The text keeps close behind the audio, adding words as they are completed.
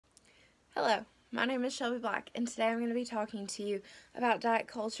Hello, my name is Shelby Black, and today I'm going to be talking to you about diet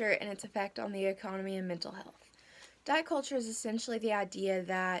culture and its effect on the economy and mental health. Diet culture is essentially the idea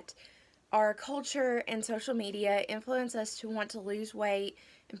that our culture and social media influence us to want to lose weight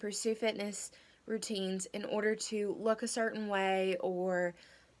and pursue fitness routines in order to look a certain way or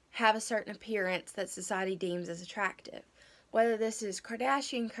have a certain appearance that society deems as attractive. Whether this is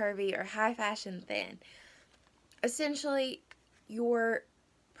Kardashian curvy or high fashion thin, essentially you're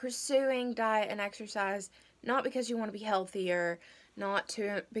pursuing diet and exercise not because you want to be healthier, not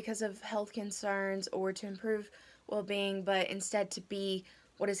to because of health concerns or to improve well-being, but instead to be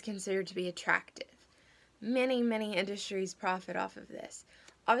what is considered to be attractive. Many industries profit off of this.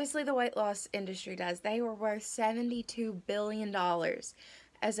 Obviously, the weight loss industry does. They were worth $72 billion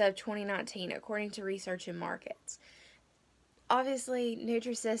as of 2019, according to Research and Markets. Obviously,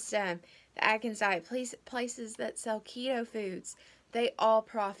 Nutrisystem, the Atkins Diet, places that sell keto foods, they all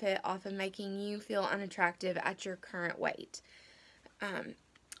profit off of making you feel unattractive at your current weight.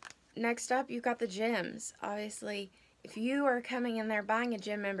 Next up, you've got the gyms. Obviously, if you are coming in there buying a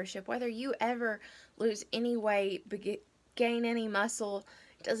gym membership, whether you ever lose any weight, gain any muscle,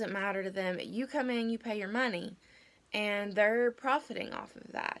 it doesn't matter to them. You come in, you pay your money, and they're profiting off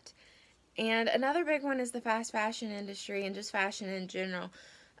of that. And another big one is the fast fashion industry and just fashion in general.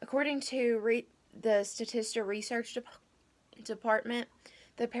 According to the Statista Research Department,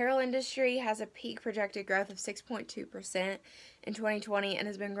 the apparel industry has a peak projected growth of 6.2% in 2020 and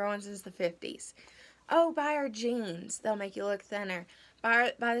has been growing since the 50s. Oh, buy our jeans. They'll make you look thinner.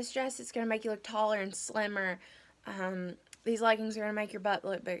 Buy this dress. It's going to make you look taller and slimmer. These leggings are going to make your butt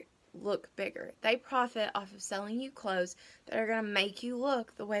look bigger. They profit off of selling you clothes that are going to make you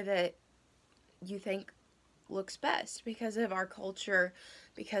look the way that you think looks best because of our culture,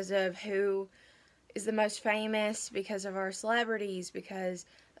 because of who is the most famous, because of our celebrities, because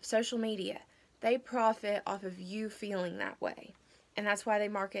of social media. They profit off of you feeling that way. And that's why they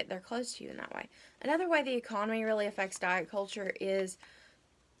market their clothes to you in that way. Another way the economy really affects diet culture is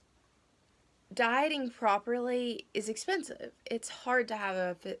dieting properly is expensive. It's hard to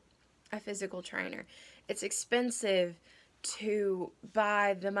have a physical trainer. It's expensive to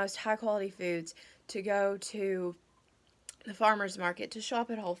buy the most high quality foods, to go to the farmer's market, to shop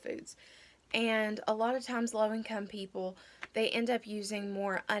at Whole Foods. And a lot of times low income people, they end up using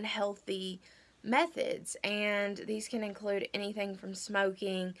more unhealthy methods, and these can include anything from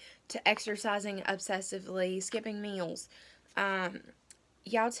smoking to exercising obsessively, skipping meals.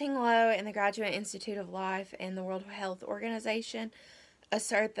 Yao Ting Lo and the Graduate Institute of Life and the World Health Organization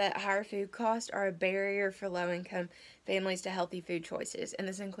assert that higher food costs are a barrier for low-income families to healthy food choices, and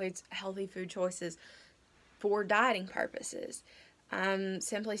this includes healthy food choices for dieting purposes.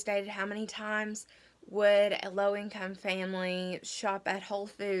 Simply stated, how many times would a low-income family shop at Whole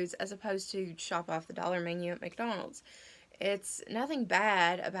Foods as opposed to shop off the dollar menu at McDonald's? It's nothing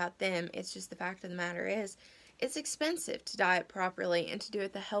bad about them. It's just the fact of the matter is it's expensive to diet properly and to do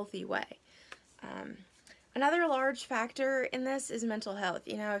it the healthy way. Another large factor in this is mental health.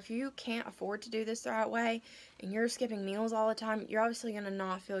 You know, if you can't afford to do this the right way and you're skipping meals all the time, you're obviously going to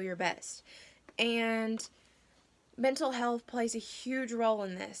not feel your best. And mental health plays a huge role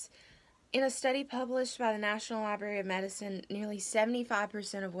in this. In a study published by the National Library of Medicine, nearly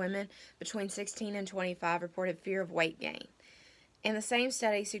 75% of women between 16 and 25 reported fear of weight gain. And the same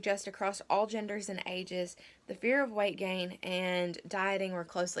study suggests across all genders and ages, the fear of weight gain and dieting were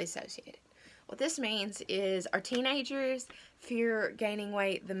closely associated. What this means is our teenagers fear gaining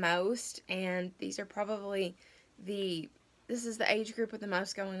weight the most, and these are probably this is the age group with the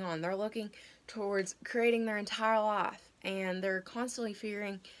most going on. They're looking towards creating their entire life, and they're constantly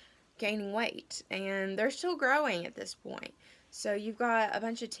fearing gaining weight, and they're still growing at this point. So you've got a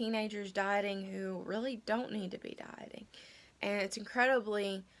bunch of teenagers dieting who really don't need to be dieting, and it's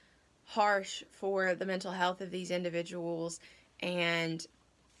incredibly harsh for the mental health of these individuals, and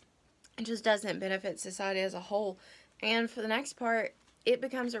it just doesn't benefit society as a whole. And for the next part, it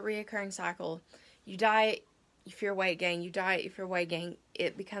becomes a reoccurring cycle. You diet, you fear weight gain. You diet, you fear weight gain.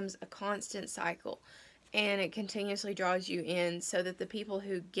 It becomes a constant cycle, and it continuously draws you in, so that the people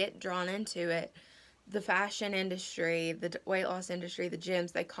who get drawn into it, the fashion industry, the weight loss industry, the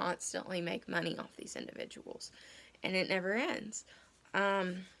gyms, they constantly make money off these individuals, and it never ends.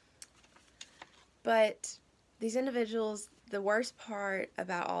 But these individuals, the worst part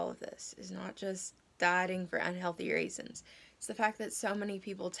about all of this is not just dieting for unhealthy reasons. It's the fact that so many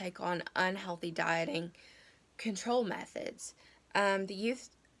people take on unhealthy dieting control methods.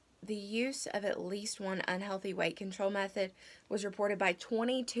 The use of at least one unhealthy weight control method was reported by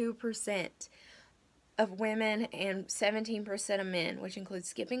 22% of women and 17% of men, which includes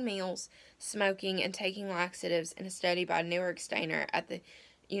skipping meals, smoking, and taking laxatives in a study by Newark Stainer at the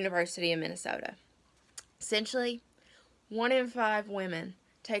University of Minnesota. Essentially, 1 in 5 women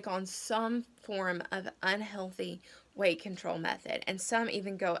take on some form of unhealthy weight control method, and some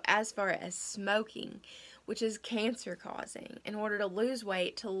even go as far as smoking, which is cancer causing, in order to lose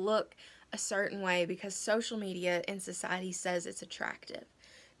weight, to look a certain way because social media and society says it's attractive,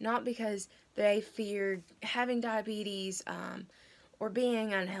 not because they fear having diabetes or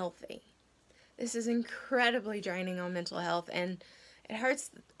being unhealthy. This is incredibly draining on mental health, and it hurts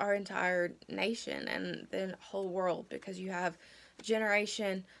our entire nation and the whole world because you have a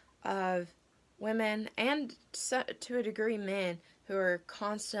generation of women and to a degree men who are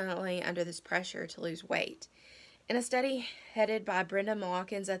constantly under this pressure to lose weight. In a study headed by Brenda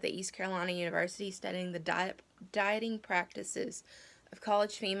Mawkins at the East Carolina University studying the dieting practices of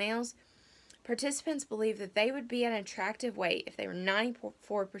college females, participants believed that they would be at an attractive weight if they were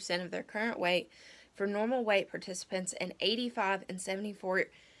 94% of their current weight for normal weight participants and 85 and 74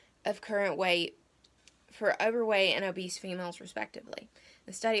 of current weight for overweight and obese females, respectively.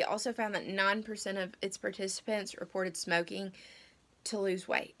 The study also found that 9% of its participants reported smoking to lose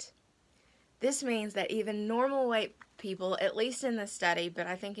weight. This means that even normal weight people, at least in this study, but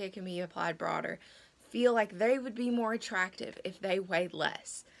I think it can be applied broader, feel like they would be more attractive if they weighed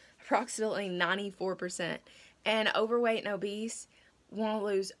less, approximately 94%. And overweight and obese want to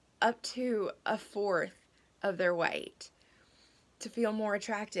lose up to a fourth of their weight to feel more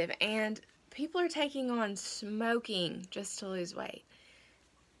attractive. And people are taking on smoking just to lose weight.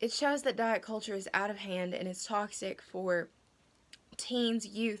 It shows that diet culture is out of hand and is toxic for teens,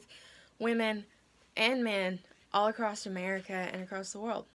 youth, women, and men all across America and across the world.